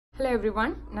Hello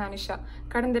everyone, நான் நிஷா.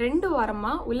 கடந்த 2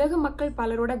 வாரமா உலக மக்கள்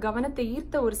பலரோட கவனத்தை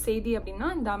ஈர்த்த ஒரு செய்தி அப்படின்னா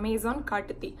இந்த அமேசான்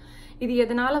காட்டுத்தீ. இது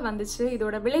எதனால வந்துச்சு,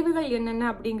 இதோட விளைவுகள் என்னென்ன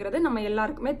அப்படிங்கிறது நம்ம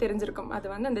எல்லாருக்குமே தெரிஞ்சிருக்கும்.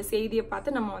 அது அந்த செய்தியை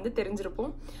பார்த்து நம்ம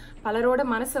தெரிஞ்சிருப்போம். பலரோட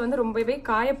மனசை ரொம்பவே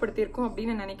காயப்படுத்தியிருக்கும்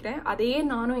அப்படின்னு நினைக்கிறேன். அதையே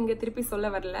நானும் இங்க திருப்பி சொல்ல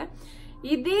வரல.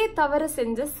 இதே தவறு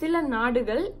செஞ்ச சில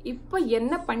நாடுகள் இப்ப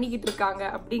என்ன பண்ணிக்கிட்டு இருக்காங்க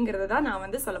அப்படிங்கறத தான்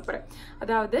நான் சொல்ல போறேன்.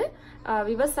 அதாவது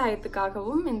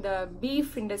விவசாயத்துக்காகவும் இந்த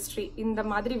பீஃப் இண்டஸ்ட்ரி இந்த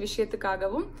மாதிரி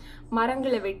விஷயத்துக்காகவும்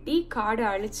மரங்களை வெட்டி காடை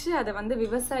அழிச்சு அதை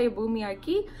விவசாய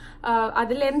பூமியாக்கி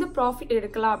அதுல இருந்து ப்ராஃபிட்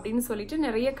எடுக்கலாம் அப்படின்னு சொல்லிட்டு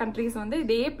நிறைய கண்ட்ரிஸ்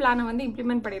இதே பிளானை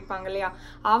இம்ப்ளிமெண்ட் பண்ணிருப்பாங்க இல்லையா,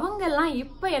 அவங்க எல்லாம்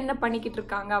இப்ப என்ன பண்ணிக்கிட்டு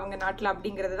இருக்காங்க அவங்க நாட்டுல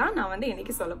அப்படிங்கறது தான் நான்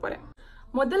இன்னைக்கு சொல்ல போறேன்.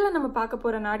 முதல்ல நம்ம பார்க்க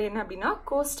போற நாடு என்ன அப்படின்னா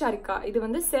கோஸ்டாரிக்கா.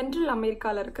 இது சென்ட்ரல்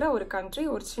அமெரிக்கால இருக்கிற ஒரு கண்ட்ரி,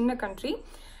 ஒரு சின்ன கண்ட்ரி.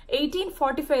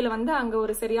 1845ல அங்க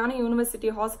ஒரு சரியான யூனிவர்சிட்டி,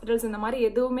 ஹாஸ்பிட்டல்ஸ் இந்த மாதிரி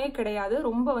எதுவுமே கிடையாது.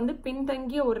 ரொம்ப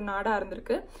பின்தங்கிய ஒரு நாடா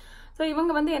இருந்திருக்கு. ஸோ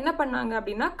இவங்க என்ன பண்ணாங்க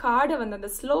அப்படின்னா காடை அந்த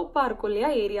ஸ்லோப்பா இருக்கும்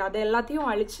இல்லையா ஏரியா, அதை எல்லாத்தையும்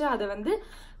அழிச்சு அதை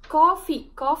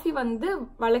காஃபி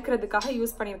வளர்க்கறதுக்காக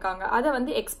யூஸ் பண்ணிருக்காங்க.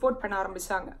 அதை எக்ஸ்போர்ட் பண்ண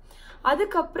ஆரம்பிச்சாங்க.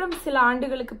 அதுக்கப்புறம் சில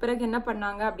ஆண்டுகளுக்கு பிறகு என்ன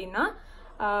பண்ணாங்க அப்படின்னா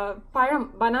பழம்,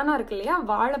 பனானா இருக்கு இல்லையா,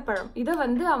 வாழைப்பழம், இதை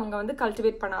அவங்க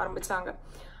கல்டிவேட் பண்ண ஆரம்பிச்சாங்க.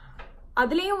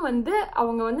 அதுலயும்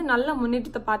அவங்க நல்ல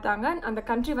முன்னேற்றத்தை பார்த்தாங்க. அந்த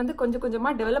கண்ட்ரி கொஞ்சம்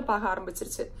கொஞ்சமா டெவலப் ஆக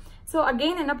ஆரம்பிச்சிருச்சு. ஸோ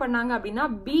அகெயின் என்ன பண்ணாங்க அப்படின்னா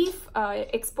பீஃப்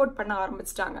எக்ஸ்போர்ட் பண்ண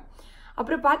ஆரம்பிச்சிட்டாங்க.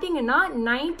 அப்புறம் பாத்தீங்கன்னா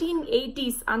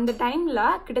 1980s அந்த டைம்ல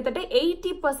கிட்டத்தட்ட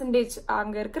 80%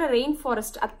 அங்க இருக்கிற ரெயின்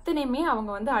ஃபாரஸ்ட் அத்தனையுமே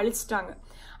அவங்க அழிச்சிட்டாங்க.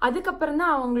 அதுக்கப்புறம்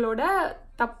தான் அவங்களோட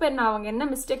தப்பு என்ன, அவங்க என்ன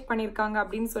மிஸ்டேக் பண்ணிருக்காங்க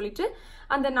அப்படின்னு சொல்லிட்டு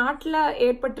அந்த நாட்டுல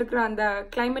ஏற்பட்டிருக்கிற அந்த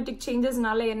கிளைமேட்டிக்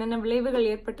சேஞ்சஸ்னால என்னென்ன விளைவுகள்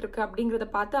ஏற்பட்டிருக்கு அப்படிங்கறத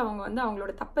பார்த்து அவங்க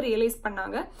அவங்களோட தப்பை ரியலைஸ்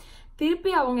பண்ணாங்க.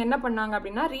 திருப்பி அவங்க என்ன பண்ணாங்க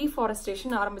அப்படின்னா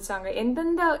ரீஃபாரஸ்டேஷன் ஆரம்பிச்சாங்க.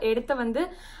 எந்தெந்த இடத்த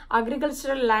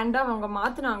அக்ரிகல்ச்சரல் லேண்டா அவங்க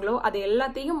மாத்தினாங்களோ அது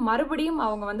எல்லாத்தையும் மறுபடியும்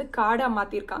அவங்க காடா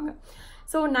மாத்திருக்காங்க.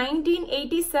 ஸோ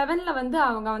 1987ல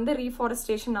அவங்க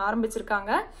ரீஃபாரஸ்டேஷன்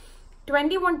ஆரம்பிச்சிருக்காங்க.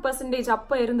 21%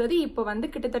 அப்ப இருந்தது, இப்ப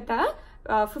கிட்டத்தட்ட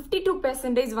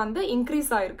 52% இன்க்ரீஸ்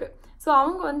ஆயிருக்கு. ஸோ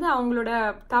அவங்க அவங்களோட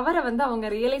தவறை அவங்க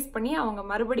ரியலைஸ் பண்ணி அவங்க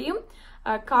மறுபடியும்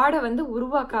காடை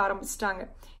உருவாக்க ஆரம்பிச்சிட்டாங்க.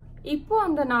 இப்போ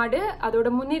அந்த நாடு அதோட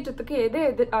முன்னேற்றத்துக்கு எது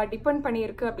டிபெண்ட்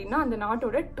பண்ணியிருக்கு அப்படின்னா அந்த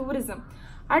நாட்டோட டூரிசம்.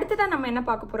 அடுத்ததான் நம்ம என்ன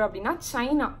பார்க்க போறோம் அப்படின்னா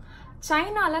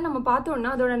சைனால நம்ம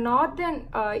பார்த்தோம்னா அதோட நார்தர்ன்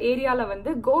ஏரியால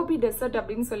கோபி டெசர்ட்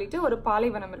அப்படின்னு சொல்லிட்டு ஒரு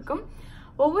பாலைவனம் இருக்கும்.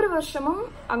 ஒவ்வொரு வருஷமும்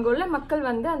அங்குள்ள மக்கள்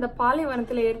அந்த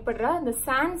பாலைவனத்துல ஏற்படுற அந்த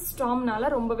சாண்ட் ஸ்டார்ம்னால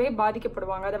ரொம்பவே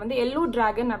பாதிக்கப்படுவாங்க. அதை எல்லோ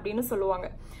டிராகன் அப்படின்னு சொல்லுவாங்க.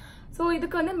 ஸோ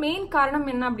இதுக்கு மெயின் காரணம்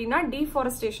என்ன அப்படின்னா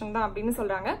டீஃபாரஸ்டேஷன் தான் அப்படின்னு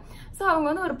சொல்றாங்க. ஸோ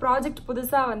அவங்க ஒரு ப்ராஜெக்ட்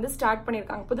புதுசா ஸ்டார்ட்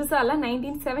பண்ணிருக்காங்க. புதுசா இல்ல,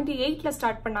 1978ல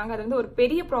ஸ்டார்ட் பண்ணாங்க. அது ஒரு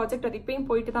பெரிய ப்ராஜெக்ட், அது இப்பயும்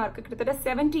போயிட்டு தான் இருக்கு. கிட்டத்தட்ட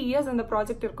 70 இயர்ஸ் அந்த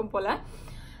ப்ராஜெக்ட் இருக்கும் போல.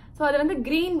 ஸோ அது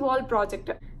கிரீன் வால்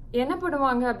ப்ராஜெக்ட். என்ன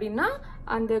பண்ணுவாங்க அப்படின்னா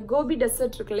அந்த கோபி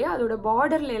டெசர்ட் இருக்கு இல்லையா, அதோட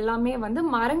பார்டர்ல எல்லாமே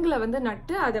மரங்களை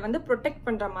நட்டு அதை ப்ரொடெக்ட்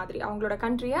பண்ற மாதிரி அவங்களோட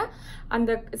கண்ட்ரிய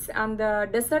அந்த அந்த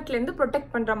டெசர்ட்ல இருந்து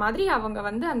ப்ரொடெக்ட் பண்ற மாதிரி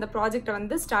அவங்க அந்த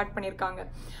ப்ராஜெக்டை ஸ்டார்ட் பண்ணிருக்காங்க.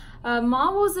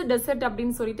 மாவோசு டெசர்ட்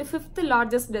அப்படின்னு சொல்லிட்டு 5th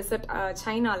லார்ஜஸ்ட் டெசர்ட்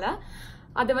சைனால.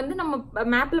 அது நம்ம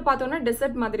மேப்ல பார்த்தோம்னா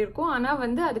டெசர்ட் மாதிரி இருக்கும். ஆனா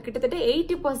அது கிட்டத்தட்ட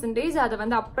 80%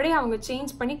 அதை அப்படியே அவங்க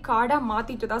சேஞ்ச் பண்ணி காடா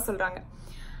மாத்திட்டு தான் சொல்றாங்க.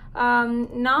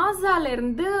 நாசால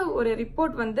இருந்து ஒரு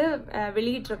ரிப்போர்ட்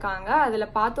வெளியிட்டு இருக்காங்க. அதுல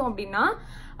பார்த்தோம் அப்படின்னா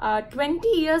 20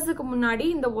 இயர்ஸுக்கு முன்னாடி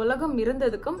இந்த உலகம்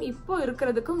இருந்ததுக்கும் இப்போ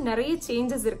இருக்கிறதுக்கும் நிறைய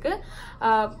சேஞ்சஸ் இருக்கு.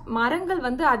 மரங்கள்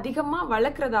அதிகமா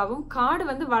வளர்க்கறதாவும் காடு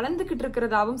வளர்ந்துகிட்டு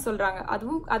இருக்கிறதாவும் சொல்றாங்க.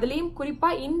 அதுலயும்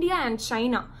குறிப்பா இந்தியா அண்ட்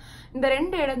சைனா இந்த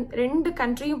ரெண்டு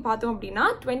கண்ட்ரியும் பார்த்தோம் அப்படின்னா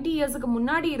 20 இயர்ஸுக்கு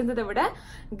முன்னாடி இருந்ததை விட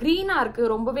கிரீனா இருக்கு.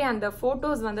 ரொம்பவே அந்த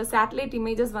போட்டோஸ் சேட்டலைட்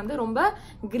இமேஜஸ் ரொம்ப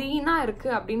கிரீனா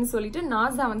இருக்கு அப்படின்னு சொல்லிட்டு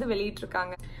நாசா வெளியிட்டு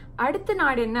இருக்காங்க. அடுத்த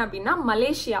நாடு என்ன அப்படின்னா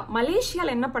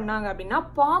மலேசியால என்ன பண்ணாங்க அப்படின்னா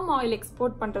பாம் ஆயில்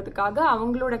எக்ஸ்போர்ட் பண்றதுக்காக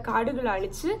அவங்களோட காடுகளை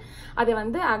அழிச்சு அதை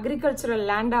அக்ரிகல்ச்சரல்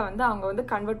லேண்டா அவங்க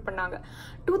கன்வெர்ட் பண்ணாங்க.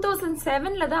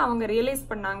 2007ல தான் அவங்க ரியலைஸ்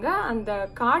பண்ணாங்க அந்த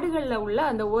காடுகள்ல உள்ள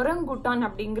அந்த ஒரங்குட்டான்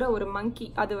அப்படிங்கிற ஒரு மங்கி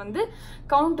அது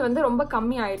கவுண்ட் ரொம்ப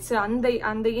கம்மி ஆயிடுச்சு.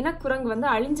 அந்த இனக்குரங்கு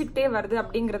அழிஞ்சுக்கிட்டே வருது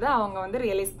அப்படிங்கறத அவங்க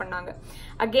ரியலைஸ் பண்ணாங்க.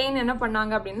 அகெயின் என்ன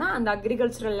பண்ணாங்க அப்படின்னா அந்த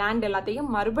அக்ரிகல்ச்சரல் லேண்ட்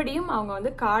எல்லாத்தையும் மறுபடியும்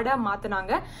அவங்க காடா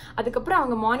மாத்தினாங்க. அதுக்கப்புறம்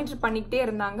அவங்க மானிட்டர் பண்ணிக்கிட்டே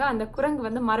இருந்தாங்க. அந்த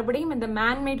குரங்கு மறுபடியும் இந்த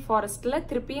மேன்மேட் ஃபாரஸ்ட்ல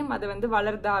திருப்பியும் அது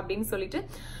வளருதா அப்படின்னு சொல்லிட்டு.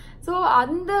 சோ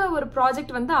அந்த ஒரு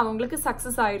ப்ராஜெக்ட் அவங்களுக்கு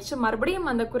சக்சஸ் ஆயிடுச்சு. மறுபடியும்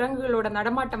அந்த குரங்குகளோட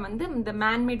நடமாட்டம் இந்த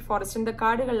மேன்மேட் ஃபாரஸ்ட் இந்த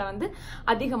காடுகள்ல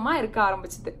அதிகமா இருக்க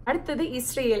ஆரம்பிச்சது. அடுத்தது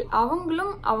இஸ்ரேல்.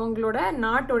 அவங்களும் அவங்களோட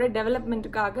நாட்டோட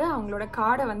டெவலப்மெண்ட்டுக்காக அவங்களோட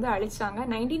காடை அழிச்சாங்க.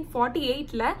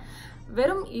 1948ல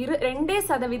வெறும்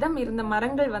 2% இருந்த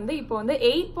மரங்கள் இப்போ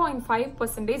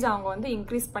 8.5% அவங்க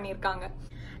இன்க்ரீஸ் பண்ணிருக்காங்க.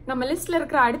 நம்ம லிஸ்ட்ல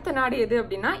இருக்கிற அடுத்த நாடு எது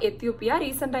அப்படின்னா எத்தியோப்பியா.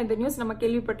 ரீசெண்டா இந்த நியூஸ் நம்ம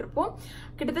கேள்விப்பட்டிருப்போம்.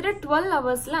 கிட்டத்தட்ட 12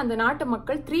 ஹவர்ஸ்ல அந்த நாட்டு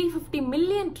மக்கள் 350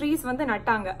 மில்லியன் ட்ரீஸ் வந்து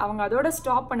நட்டாங்க. அவங்க அதோட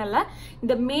ஸ்டாப் பண்ணல.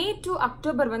 இந்த மே டு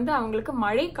அக்டோபர் வந்து அவங்களுக்கு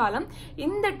மழை காலம்.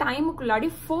 இந்த டைமுக்குள்ளாடி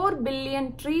 4 பில்லியன்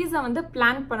ட்ரீஸை வந்து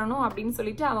பிளான் பண்ணணும் அப்படின்னு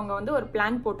சொல்லிட்டு அவங்க வந்து ஒரு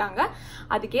பிளான் போட்டாங்க.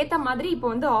 அதுக்கேத்த மாதிரி இப்போ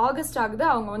வந்து ஆகஸ்ட் ஆகுது,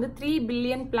 அவங்க வந்து 3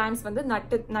 பில்லியன் பிளான்ஸ் வந்து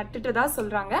நட்டுட்டதா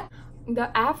சொல்றாங்க. இந்த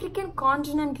ஆப்பிரிக்கன்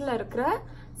கான்டினென்ட்ல இருக்கிற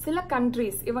சில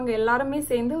கண்ட்ரீஸ் இவங்க எல்லாருமே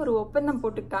சேர்ந்து ஒரு ஒப்பந்தம்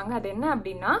போட்டுக்கிட்டாங்க. அது என்ன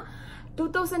அப்படின்னா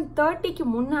 2030க்கு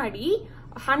முன்னாடி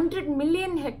 100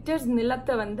 மில்லியன் ஹெக்டேர்ஸ்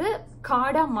நிலத்தை வந்து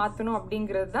காடா மாத்தணும்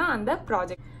அப்படிங்கிறது தான் அந்த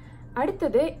ப்ராஜெக்ட்.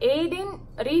 அடுத்தது ஏடென்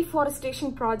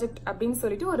ரீஃபாரஸ்டேஷன் ப்ராஜெக்ட் அப்படின்னு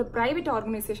சொல்லிட்டு ஒரு பிரைவேட்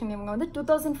ஆர்கனைசேஷன். இவங்க வந்து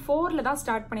 2004ல தான்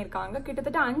ஸ்டார்ட் பண்ணிருக்காங்க.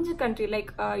 கிட்டத்தட்ட 5 country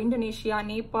like Indonesia,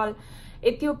 Nepal,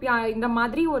 Ethiopia, இந்த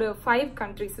மாதிரி ஒரு 5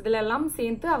 கண்ட்ரிஸ் இதுல எல்லாம்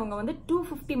சேர்த்து அவங்க வந்து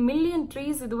 250 மில்லியன்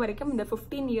ட்ரீஸ் இது வரைக்கும் இந்த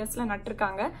 15 இயர்ஸ்ல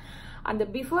நட்டிருக்காங்க. அந்த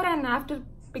பிஃபோர் அண்ட் ஆஃப்டர்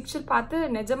பிக்சர் பார்த்து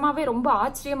நிஜமாவே ரொம்ப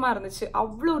ஆச்சரியமா இருந்துச்சு.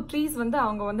 அவ்வளோ ட்ரீஸ் வந்து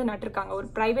அவங்க வந்து நட்டிருக்காங்க, ஒரு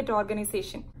பிரைவேட்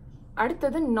ஆர்கனைசேஷன்.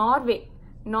 அடுத்தது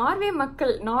நார்வே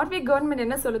மக்கள், நார்வே கவர்மெண்ட்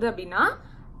என்ன சொல்லுது அப்படின்னா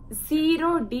 0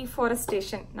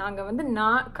 டிஃபாரஸ்டேஷன். நாங்க வந்து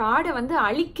காடை வந்து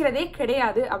அழிக்கிறதே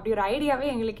கிடையாது, அப்படி ஒரு ஐடியாவே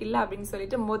எங்களுக்கு இல்லை அப்படின்னு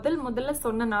சொல்லிட்டு முதல்ல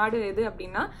சொன்ன நாடு எது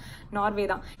அப்படின்னா நார்வே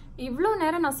தான். இவ்வளோ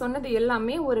நேரம் நான் சொன்னது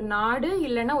எல்லாமே ஒரு நாடு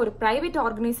இல்லைன்னா ஒரு பிரைவேட்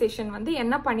ஆர்கனைசேஷன் வந்து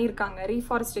என்ன பண்ணியிருக்காங்க,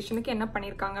 ரீஃபாரஸ்டேஷனுக்கு என்ன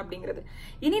பண்ணியிருக்காங்க அப்படிங்கிறது.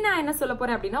 இனி நான் என்ன சொல்ல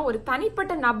போறேன் அப்படின்னா ஒரு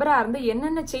தனிப்பட்ட நபரா இருந்து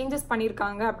என்னென்ன சேஞ்சஸ்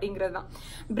பண்ணியிருக்காங்க அப்படிங்கிறது தான்.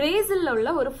 பிரேசில்ல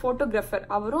உள்ள ஒரு போட்டோகிராஃபர்,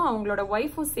 அவரும் அவங்களோட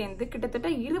ஒய்ஃபும் சேர்ந்து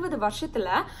கிட்டத்தட்ட 20 வருஷத்துல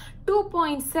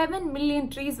 2.7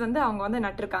 மில்லியன் ட்ரீஸ் வந்து அவங்க வந்து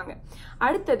நட்டிருக்காங்க.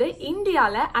 அடுத்தது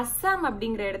இந்தியால அஸ்ஸாம்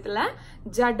அப்படிங்கிற இடத்துல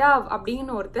ஜடாவ்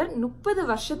அப்படின்னு ஒருத்தர் 30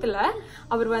 வருஷத்துல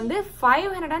அவர் வந்து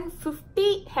 550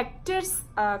 ஹெக்டேர்ஸ்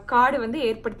காடு வந்து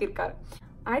ஏற்படுத்தியிருக்காரு.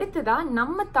 அடுத்ததா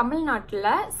நம்ம தமிழ்நாட்டுல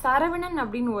சரவணன்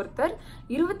அப்படின்னு ஒருத்தர்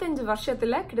 25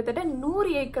 வருஷத்துல கிட்டத்தட்ட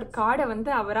 100 ஏக்கர் காடை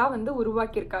வந்து அவரா வந்து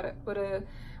உருவாக்கியிருக்காரு. ஒரு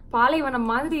பாலைவனம்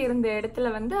மாதிரி இருந்த இடத்துல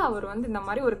வந்து அவர் வந்து இந்த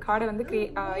மாதிரி ஒரு காடை வந்து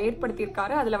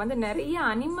ஏற்படுத்தியிருக்காரு. அதுல வந்து நிறைய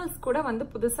அனிமல்ஸ் கூட வந்து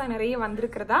புதுசா நிறைய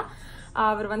வந்திருக்கிறதா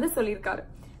அவர் வந்து சொல்லியிருக்காரு.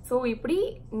 சோ இப்படி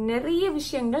நிறைய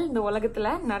விஷயங்கள் இந்த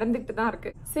உலகத்துல நடந்துகிட்டு தான்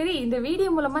இருக்கு. சரி, இந்த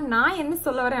வீடியோ மூலமா நான் என்ன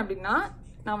சொல்ல வரேன் அப்படின்னா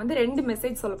நான் வந்து 2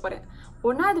 மெசேஜ் சொல்ல போறேன்.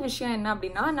 ஒன்னாவது விஷயம் என்ன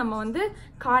அப்படின்னா நம்ம வந்து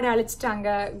காடை அழிச்சிட்டாங்க,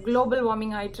 குளோபல்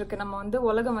வார்மிங் ஆயிட்டு இருக்கு, நம்ம வந்து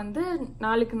உலகம் வந்து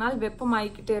நாளுக்கு நாள் வெப்பம்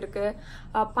ஆகிக்கிட்டே இருக்கு,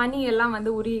 பனி எல்லாம்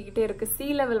வந்து உருகிக்கிட்டே இருக்கு, சீ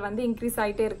லெவல் வந்து இன்க்ரீஸ்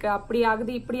ஆகிட்டே இருக்கு, அப்படி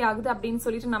ஆகுது இப்படி ஆகுது அப்படின்னு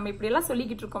சொல்லிட்டு நம்ம இப்படி எல்லாம்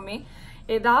சொல்லிக்கிட்டு இருக்கோமே,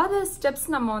 ஏதாவது ஸ்டெப்ஸ்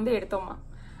நம்ம வந்து எடுத்தோமா?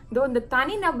 இந்த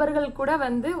தனி நபர்கள் கூட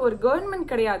வந்து ஒரு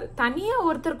கவர்மெண்ட் கிடையாது, தனியா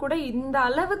ஒருத்தர் கூட இந்த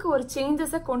அளவுக்கு ஒரு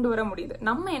சேஞ்சஸை கொண்டு வர முடியுது.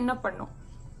 நம்ம என்ன பண்ணோம்?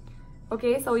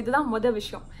 ஓகே, சோ இதுதான் முதல்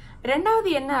விஷயம். ரெண்டாவது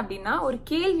என்ன அப்படின்னா ஒரு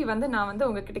கேள்வி வந்து நான் வந்து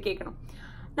உங்ககிட்ட கேட்கணும்.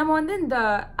 நம்ம வந்து இந்த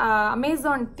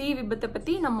அமேசான் தீ விபத்தை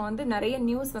பத்தி நம்ம வந்து நிறைய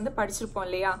நியூஸ் வந்து படிச்சிருப்போம்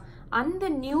இல்லையா? அந்த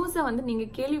நியூஸை வந்து நீங்க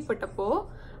கேள்விப்பட்டப்போ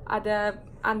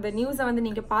அந்த நியூஸை வந்து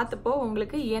நீங்க பார்த்தப்போ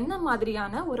உங்களுக்கு என்ன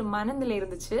மாதிரியான ஒரு மனநிலை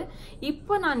இருந்துச்சு?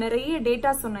 இப்போ நான் நிறைய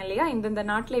டேட்டா சொன்னேன் இல்லையா, இந்த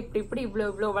நாட்டுல இப்படி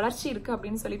இவ்வளவு வளர்ச்சி இருக்கு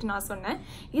அப்படின்னு சொல்லிட்டு நான் சொன்னேன்.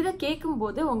 இதை கேட்கும்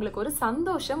போது உங்களுக்கு ஒரு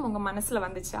சந்தோஷம் உங்க மனசுல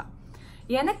வந்துச்சா?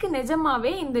 எனக்கு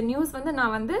நிஜமாவே இந்த நியூஸ் வந்து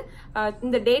நான் வந்து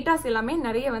இந்த டேட்டாஸ் எல்லாமே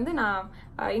நிறைய வந்து நான்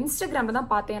இன்ஸ்டாகிராம்ல தான்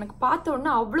பார்த்தேன். எனக்கு பார்த்த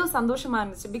உடனே அவ்வளவு சந்தோஷமா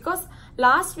இருந்துச்சு. பிகாஸ்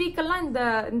லாஸ்ட் வீக் எல்லாம்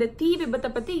இந்த தீ விபத்தை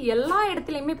பத்தி எல்லா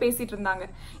இடத்துலயுமே பேசிட்டு இருந்தாங்க.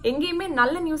 எங்கேயுமே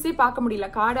நல்ல நியூஸே பார்க்க முடியல.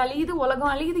 காடு அழியுது,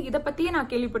 உலகம் அழியுது, இதை பத்தியே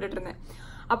நான் கேள்விப்பட்டுட்டு இருந்தேன்.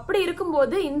 அப்படி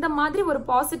இருக்கும்போது இந்த மாதிரி ஒரு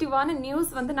பாசிட்டிவான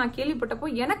நியூஸ் வந்து நான் கேள்விப்பட்டப்போ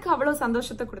எனக்கு அவ்வளவு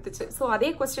சந்தோஷத்தை கொடுத்துச்சு. சோ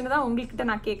அதே கொஸ்டின் தான் உங்ககிட்ட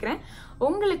நான் கேட்கிறேன்,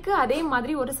 உங்களுக்கு அதே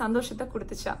மாதிரி ஒரு சந்தோஷத்தை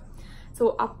கொடுத்துச்சா? சோ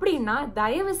அப்படின்னா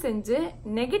தயவு செஞ்சு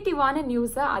நெகட்டிவான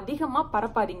நியூஸை அதிகமா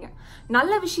பரப்பாதீங்க.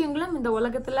 நல்ல விஷயங்களும் இந்த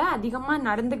உலகத்துல அதிகமா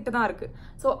நடந்துகிட்டு தான் இருக்கு.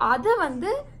 சோ அதை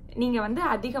வந்து நீங்க வந்து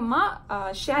அதிகமா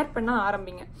ஷேர் பண்ண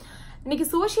ஆரம்பிங்க. இன்னைக்கு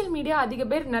சோசியல் மீடியா அதிக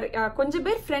பேர் கொஞ்சம்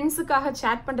பேர் ஃப்ரெண்ட்ஸுக்காக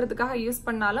சேட் பண்றதுக்காக யூஸ்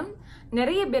பண்ணாலும்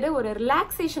நிறைய பேர் ஒரு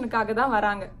ரிலாக்ஸேஷனுக்காக தான்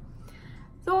வராங்க.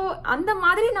 ஸோ அந்த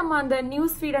மாதிரி நம்ம அந்த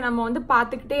நியூஸ் ஃபீடை நம்ம வந்து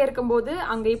பார்த்துக்கிட்டே இருக்கும்போது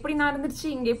அங்க எப்படி நடந்துருச்சு,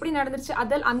 இங்க எப்படி நடந்துருச்சு,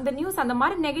 அந்த நியூஸ், அந்த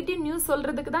மாதிரி நெகட்டிவ் நியூஸ்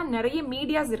சொல்றதுக்கு தான் நிறைய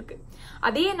மீடியாஸ் இருக்கு.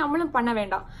 அதையே நம்மளும் பண்ண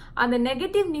வேண்டாம். அந்த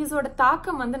நெகட்டிவ் நியூஸோட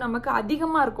தாக்கம் வந்து நமக்கு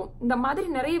அதிகமா இருக்கும். இந்த மாதிரி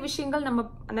நிறைய விஷயங்கள் நம்ம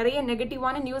நிறைய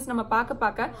நெகட்டிவான நியூஸ் நம்ம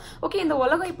பார்க்க ஓகே இந்த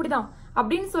உலகம் இப்படிதான்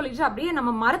அப்படின்னு சொல்லிட்டு அப்படியே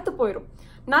நம்ம மறத்து போயிடும்.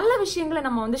 நல்ல விஷயங்களை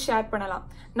நம்ம வந்து ஷேர் பண்ணலாம்.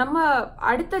 நம்ம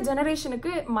அடுத்த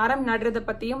ஜெனரேஷனுக்கு மரம் நடுறதை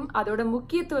பத்தியும் அதோட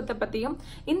முக்கியத்துவத்தை பத்தியும்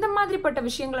இந்த மாதிரிப்பட்ட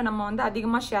விஷயங்களை விஷயங்களை நம்ம வந்து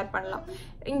அதிகமா ஷேர் பண்ணலாம்.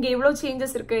 இங்க இவ்வளவு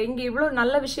சேஞ்சஸ் இருக்கு, இங்க இவ்வளவு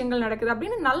நல்ல விஷயங்கள் நடக்குது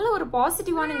அப்படின்னு நல்ல ஒரு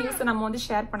பாசிட்டிவான நியூஸை நம்ம வந்து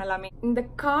ஷேர் பண்ணலாமே. இந்த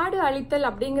காடு அழித்தல்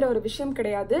அப்படிங்கிற ஒரு விஷயம்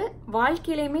கிடையாது,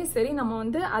 வாழ்க்கையிலயுமே சரி நம்ம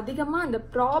வந்து அதிகமா அந்த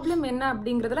ப்ராப்ளம் என்ன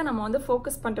அப்படிங்கறதுல நம்ம வந்து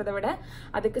ஃபோக்கஸ் பண்றதை விட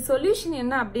அதுக்கு சொல்யூஷன்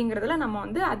என்ன அப்படிங்கறதுல நம்ம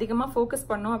வந்து அதிகமா ஃபோக்கஸ்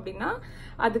பண்ணோம் அப்படின்னா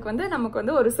அதுக்கு வந்து நமக்கு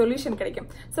வந்து ஒரு சொல்யூஷன் கிடைக்கும்.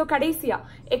 ஸோ கடைசியா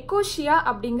எக்கோஷியா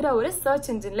அப்படிங்கிற ஒரு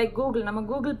சர்ச் என்ஜின், லைக் கூகுள், நம்ம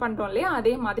கூகுள் பண்றோம் இல்லையா,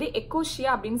 அதே மாதிரி எக்கோஷியா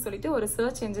அப்படின்னு சொல்லிட்டு ஒரு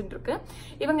சர்ச் என்ஜின் இருக்கு.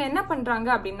 இவங்க என்ன பண்றாங்க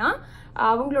அப்படின்னா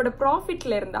அவங்களோட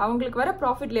ப்ராஃபிட்ல இருந்து, அவங்களுக்கு வர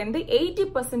ப்ராஃபிட்ல இருந்து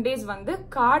 80% வந்து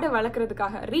காடை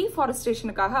வளர்க்கறதுக்காக,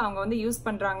 ரீஃபாரஸ்டேஷனுக்காக அவங்க வந்து யூஸ்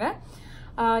பண்றாங்க.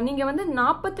 நீங்க வந்து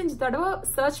 45 தடவை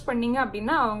சர்ச் பண்ணீங்க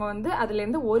அப்படின்னா அவங்க வந்து அதுல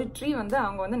இருந்து ஒரு ட்ரீ வந்து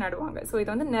அவங்க வந்து நடுவாங்க. ஸோ இது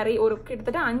வந்து நிறைய ஒரு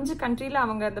கிட்டத்தட்ட 5 கண்ட்ரில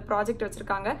அவங்க அந்த ப்ராஜெக்ட்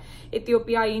வச்சிருக்காங்க.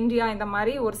 எத்தியோப்பியா, இந்தியா, இந்த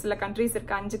மாதிரி ஒரு சில கண்ட்ரிஸ்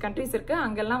இருக்கு, 5 கண்ட்ரிஸ் இருக்கு.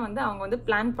 அங்கெல்லாம் வந்து அவங்க வந்து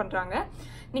பிளான் பண்றாங்க.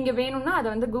 நீங்க வேணும்னா அதை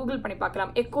வந்து கூகுள் பண்ணி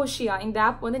பார்க்கலாம். எக்கோஷியா இந்த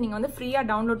ஆப் வந்து நீங்க வந்து ஃப்ரீயா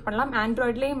டவுன்லோட் பண்ணலாம்.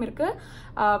 ஆண்ட்ராய்ட்லயும் இருக்கு,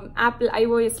 ஆப்பிள்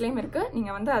iOSலயும் இருக்கு.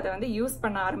 நீங்க வந்து அதை வந்து யூஸ்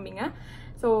பண்ண ஆரம்பிங்க.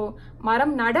 ஸோ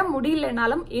மரம் நட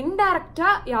முடியலனாலும் இன்டைரக்டா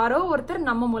யாரோ ஒருத்தர்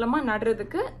நம்ம மூலமா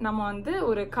நடுறதுக்கு நம்ம வந்து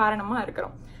ஒரு காரணமா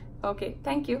இருக்கிறோம். Okay,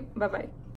 thank you, bye bye.